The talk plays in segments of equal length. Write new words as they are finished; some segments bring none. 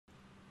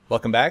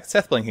Welcome back,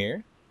 SethBling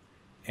here,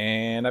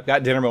 and I've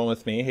got Dinnerbone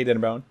with me. Hey,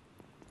 Dinnerbone.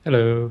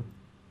 Hello.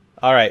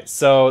 All right,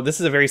 so this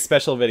is a very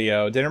special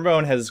video.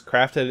 Dinnerbone has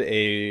crafted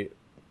a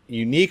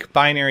unique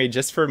binary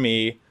just for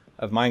me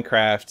of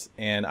Minecraft,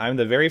 and I'm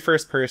the very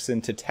first person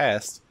to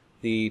test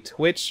the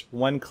Twitch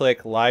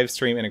one-click live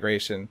stream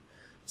integration.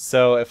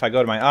 So if I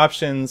go to my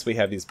options, we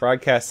have these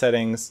broadcast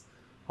settings,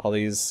 all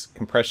these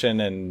compression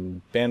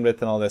and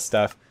bandwidth and all this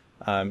stuff.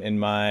 In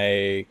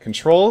my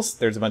controls,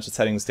 there's a bunch of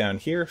settings down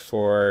here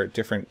for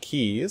different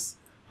keys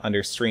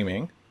under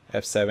streaming.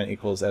 F7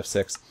 equals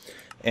F6.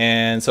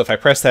 And so if I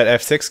press that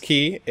F6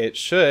 key, it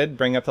should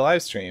bring up the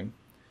live stream.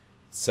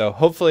 So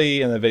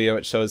hopefully in the video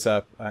it shows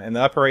up. In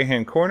the upper right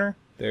hand corner,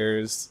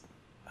 there's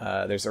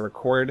a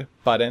record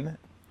button,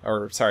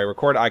 or sorry,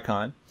 record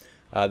icon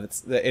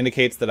that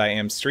indicates that I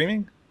am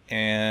streaming.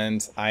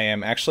 And I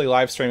am actually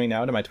live streaming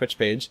now to my Twitch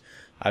page.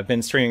 I've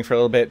been streaming for a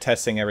little bit,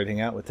 testing everything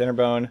out with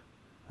Dinnerbone.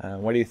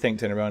 What do you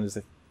think, Dinnerbone? Is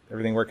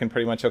everything working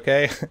pretty much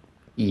okay?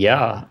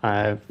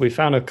 Yeah, we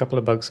found a couple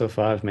of bugs so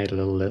far. I've made a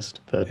little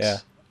list, but Yeah.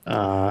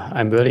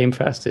 I'm really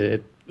impressed.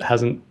 It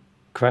hasn't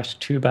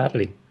crashed too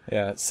badly.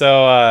 Yeah,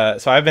 so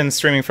I've been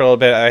streaming for a little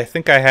bit. I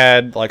think I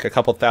had like a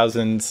couple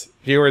thousand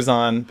viewers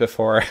on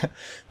before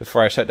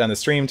I shut down the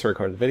stream to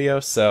record the video.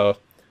 So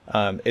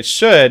it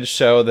should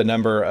show the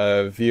number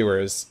of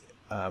viewers,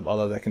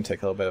 although that can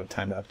take a little bit of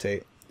time to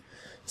update.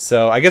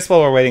 So I guess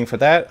while we're waiting for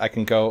that, I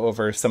can go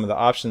over some of the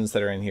options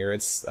that are in here.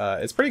 It's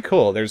pretty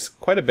cool. There's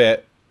quite a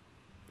bit.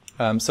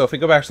 So if we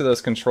go back to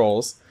those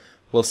controls,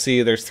 we'll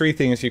see there's three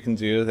things you can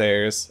do.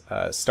 There's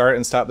start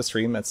and stop the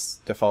stream.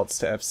 That's defaults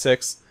to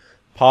F6.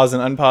 Pause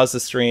and unpause the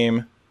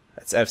stream.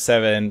 That's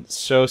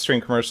F7. Show stream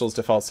commercials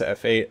defaults to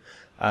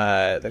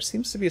F8. There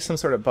seems to be some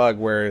sort of bug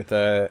where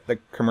the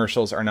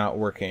commercials are not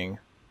working.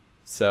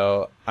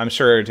 So I'm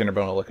sure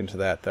Dinnerbone will look into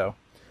that though.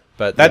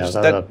 But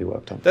that'll be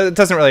worked on. That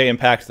doesn't really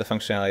impact the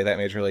functionality that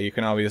majorly. You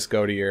can always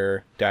go to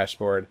your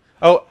dashboard.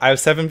 Oh, I have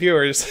 7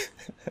 viewers.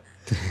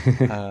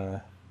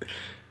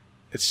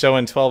 It's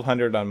showing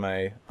 1,200 on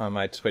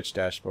my Twitch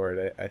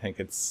dashboard. I think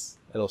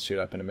it'll shoot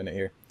up in a minute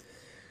here.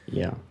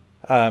 Yeah.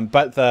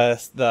 But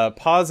the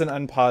pause and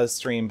unpause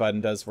stream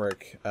button does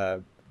work.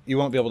 You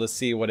won't be able to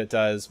see what it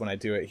does when I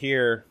do it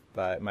here,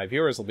 but my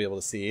viewers will be able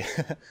to see.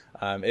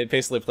 It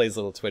basically plays a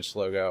little Twitch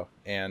logo,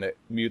 and it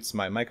mutes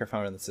my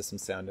microphone and the system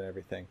sound and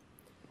everything.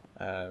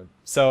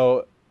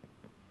 So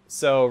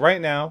right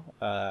now,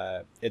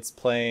 it's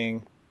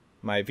playing.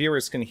 My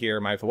viewers can hear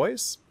my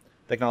voice.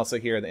 They can also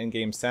hear the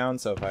in-game sound.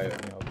 So if I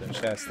open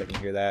chest, they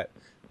can hear that.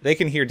 They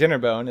can hear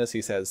Dinnerbone as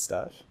he says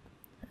stuff.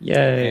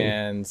 Yay!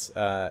 And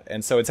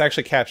so it's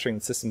actually capturing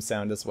the system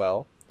sound as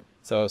well.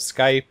 So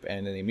Skype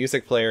and any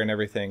music player and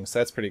everything. So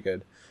that's pretty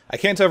good. I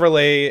can't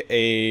overlay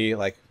a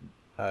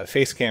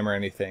face cam or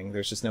anything.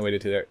 There's just no way to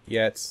do that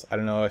yet. I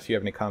don't know if you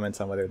have any comments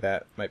on whether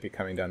that might be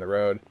coming down the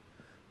road.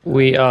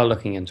 We are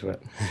looking into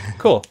it.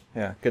 Cool.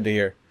 Yeah, good to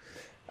hear.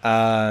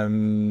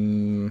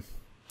 And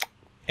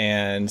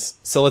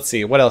so let's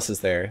see, what else is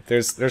there?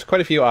 There's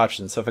quite a few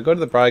options. So if I go to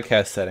the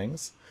broadcast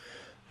settings,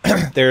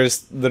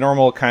 there's the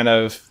normal kind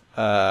of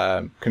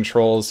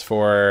controls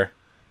for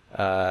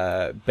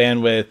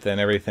bandwidth and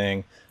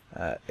everything.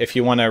 If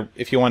you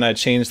wanna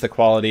change the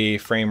quality,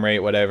 frame rate,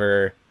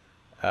 whatever,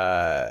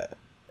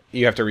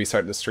 you have to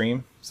restart the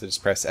stream. So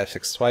just press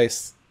F6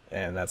 twice,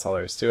 and that's all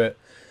there is to it.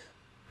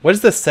 What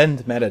does the send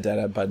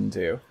metadata button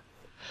do?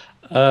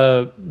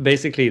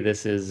 Basically,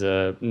 this is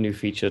a new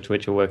feature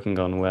Twitch are working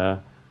on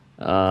where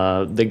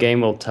the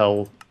game will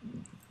tell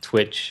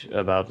Twitch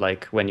about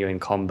like when you're in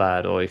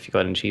combat or if you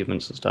got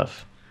achievements and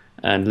stuff.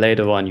 And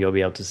later on, you'll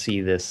be able to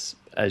see this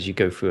as you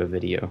go through a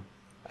video.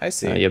 I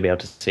see. You'll be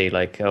able to see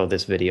like, oh,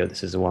 this video,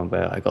 this is the one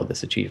where I got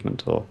this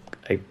achievement, or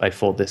I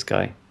fought this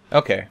guy.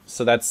 Okay,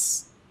 so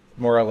that's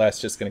more or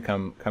less just going to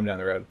come down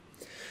the road.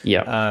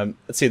 Yeah.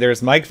 Let's see,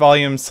 there's mic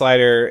volume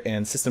slider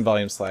and system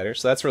volume slider,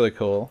 so that's really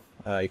cool.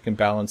 You can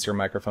balance your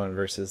microphone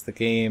versus the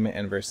game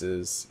and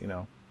versus,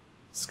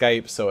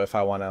 Skype. So if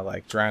I want to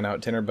like drown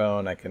out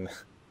Dinnerbone, I can.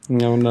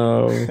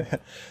 No. There's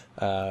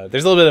a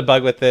little bit of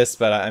bug with this,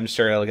 but I'm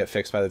sure it'll get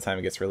fixed by the time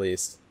it gets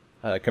released.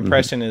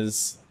 Compression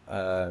is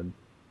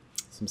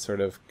some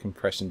sort of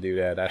compression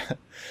doodad.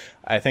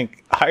 I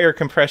think higher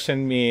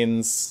compression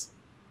means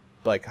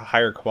like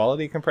higher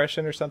quality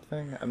compression or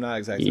something. I'm not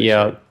exactly sure.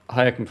 Yeah,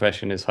 higher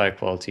compression is higher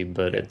quality,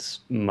 but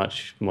it's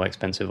much more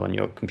expensive on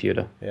your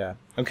computer. Yeah.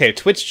 Okay,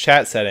 Twitch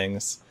chat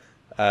settings.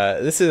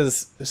 This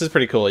is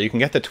pretty cool. You can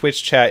get the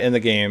Twitch chat in the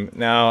game.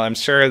 Now, I'm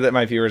sure that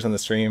my viewers on the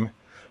stream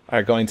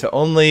are going to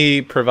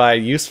only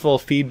provide useful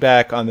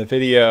feedback on the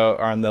video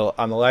or on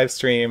the live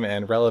stream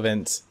and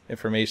relevant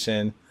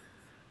information.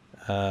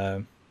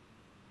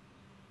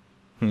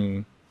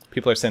 People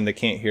are saying they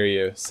can't hear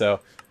you, so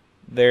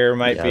there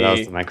might be. Yeah, that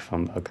was the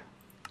microphone bug.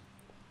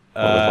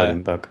 Or the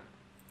volume bug.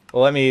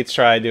 Well, let me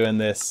try doing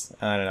this.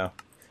 I don't know.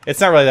 It's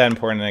not really that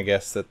important, I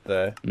guess.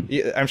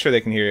 I'm sure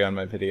they can hear you on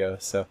my video.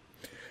 So,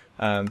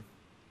 all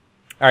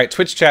right,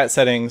 Twitch chat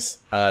settings.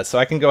 So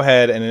I can go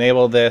ahead and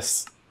enable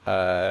this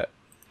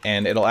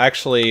and it'll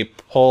actually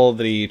pull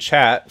the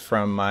chat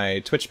from my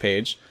Twitch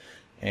page,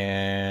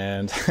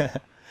 and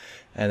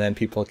and then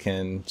people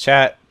can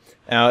chat.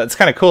 Now it's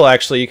kind of cool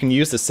actually. You can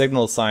use the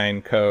signal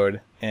sign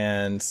code,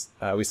 and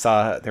we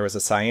saw there was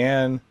a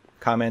cyan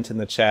comment in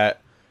the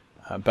chat,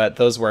 but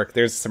those work.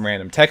 There's some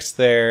random text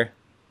there.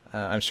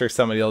 I'm sure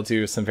somebody will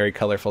do some very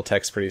colorful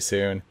text pretty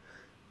soon.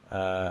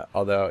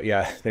 Although,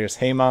 yeah, there's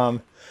Hey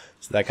Mom.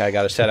 So that guy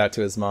got a shout out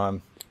to his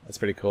mom. That's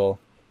pretty cool.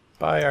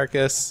 Bye,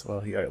 Arcus. Well,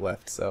 he already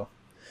left, so.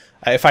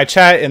 If I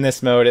chat in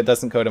this mode, it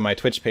doesn't go to my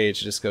Twitch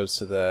page. It just goes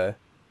to the,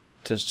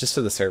 just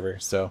to the server.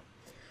 So,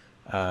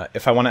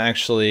 if I want to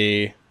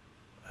actually,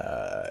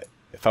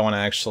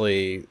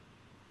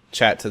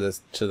 chat to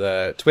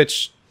the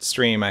Twitch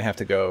stream, I have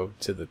to go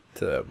to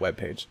the web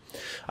page.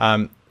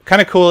 Kind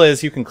of cool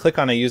is you can click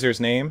on a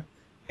user's name,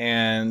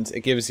 and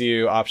it gives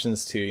you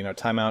options to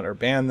timeout or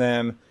ban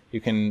them. You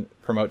can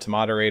promote to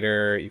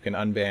moderator, you can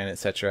unban,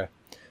 etc.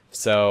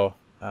 So,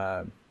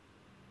 yeah,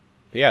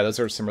 those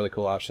are some really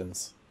cool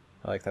options.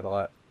 I like that a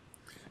lot.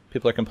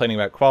 People are complaining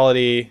about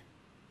quality.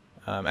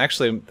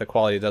 Actually, the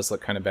quality does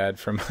look kind of bad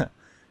from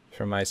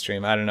from my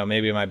stream. I don't know,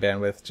 maybe my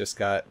bandwidth just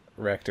got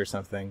wrecked or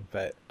something.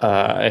 But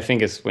I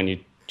think it's when you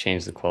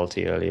changed the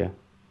quality earlier.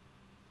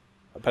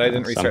 But I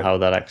didn't restart. Somehow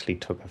that actually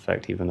took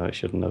effect, even though it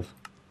shouldn't have.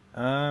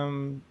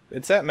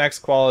 It's at max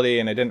quality,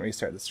 and I didn't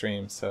restart the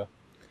stream, so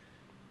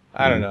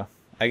I don't know.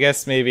 I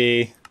guess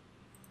maybe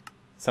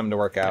something to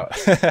work out.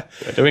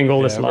 We're doing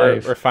all this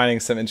live. We're finding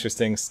some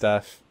interesting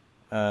stuff.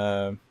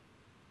 Oh,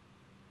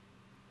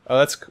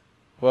 that's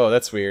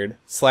weird.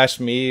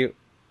 /me.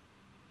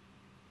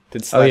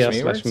 Did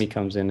 /me work? /me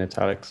comes in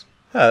italics.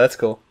 Oh, that's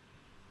cool.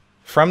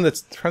 From the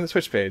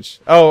Twitch page.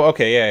 Oh,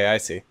 okay, yeah, I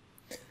see.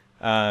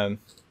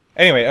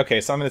 Anyway, okay,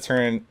 so I'm gonna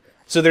turn.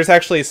 So there's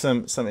actually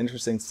some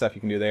interesting stuff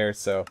you can do there.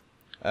 So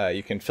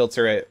you can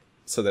filter it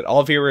so that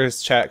all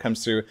viewers' chat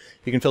comes through.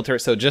 You can filter it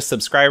so just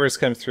subscribers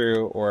come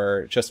through,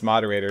 or just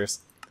moderators.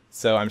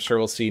 So I'm sure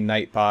we'll see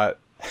Nightbot,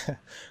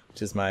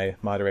 which is my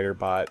moderator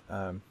bot,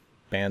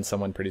 ban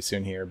someone pretty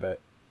soon here. But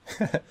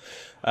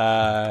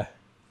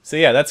so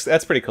yeah,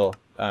 that's pretty cool.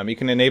 You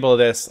can enable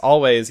this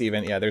always.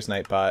 Even there's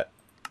Nightbot.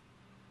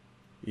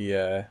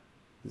 Yeah,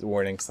 he's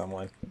warning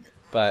someone.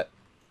 But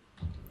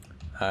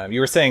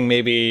you were saying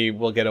maybe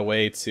we'll get a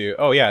way to.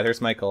 Oh yeah,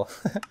 there's Michael.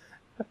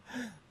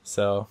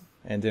 So,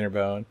 and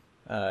Dinnerbone.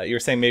 You were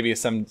saying maybe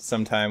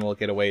sometime we'll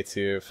get a way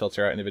to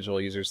filter out individual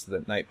users so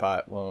that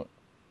Nightbot won't.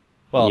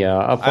 Well, yeah,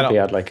 I'll probably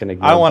add like an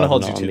ignore. I don't want to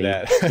hold you to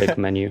that. Click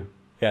menu.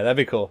 Yeah, that'd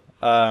be cool.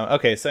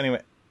 Okay, so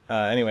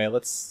anyway,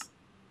 let's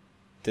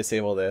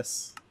disable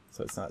this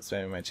so it's not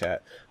spamming my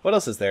chat. What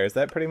else is there? Is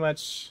that pretty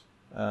much?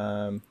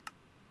 I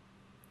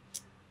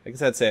guess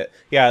that's it.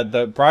 Yeah,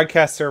 the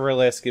broadcast server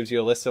list gives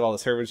you a list of all the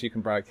servers you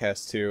can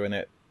broadcast to, and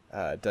it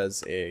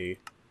does a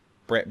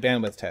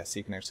bandwidth test, so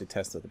you can actually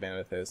test what the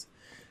bandwidth is.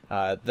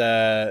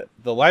 The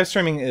live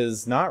streaming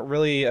is not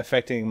really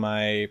affecting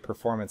my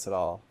performance at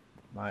all,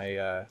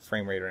 my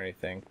frame rate or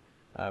anything.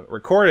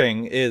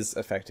 Recording is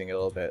affecting it a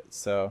little bit,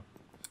 so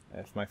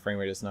if my frame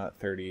rate is not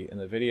 30 in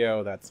the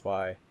video, that's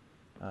why.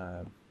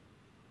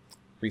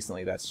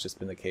 Recently, that's just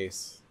been the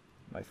case.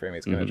 My frame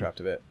rate's kind of dropped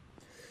a bit.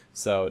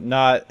 So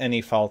not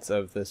any fault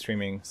of the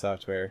streaming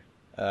software.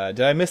 Did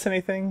I miss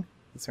anything?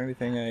 Is there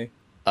anything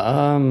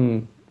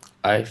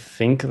I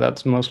think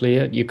that's mostly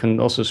it. You can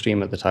also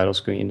stream at the title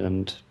screen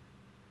and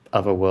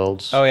other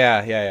worlds. Oh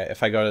yeah.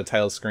 If I go to the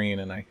title screen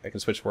and I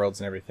can switch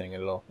worlds and everything,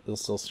 it'll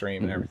still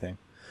stream and everything.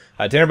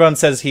 Dinnerbone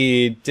says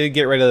he did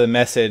get rid of the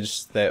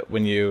message that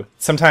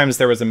sometimes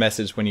there was a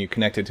message when you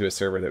connected to a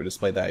server that would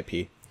display the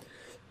IP,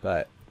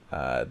 but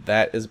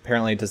that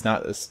apparently does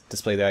not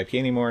display the IP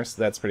anymore. So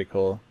that's pretty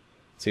cool.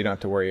 So you don't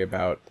have to worry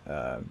about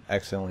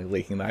accidentally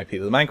leaking the IP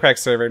to the Minecraft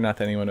server. Not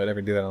that anyone would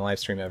ever do that on live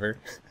stream ever.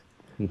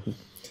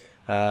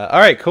 All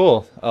right,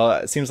 cool.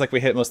 It seems like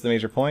we hit most of the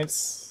major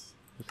points.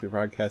 Let's do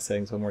broadcast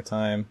settings one more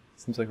time.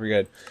 Seems like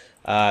we're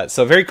good.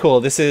 So very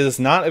cool. This is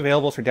not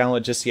available for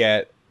download just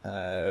yet.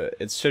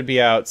 It should be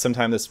out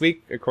sometime this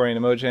week, according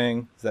to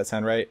Mojang. Does that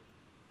sound right?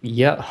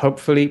 Yeah,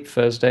 hopefully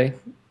Thursday.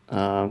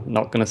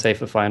 Not going to say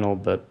for final,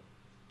 but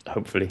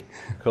hopefully.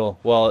 Cool.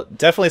 Well,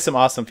 definitely some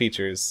awesome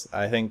features.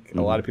 I think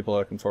a lot of people are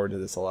looking forward to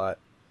this a lot.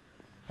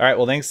 All right.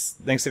 Well, thanks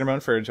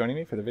Dinnerbone for joining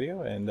me for the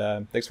video,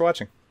 and thanks for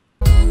watching.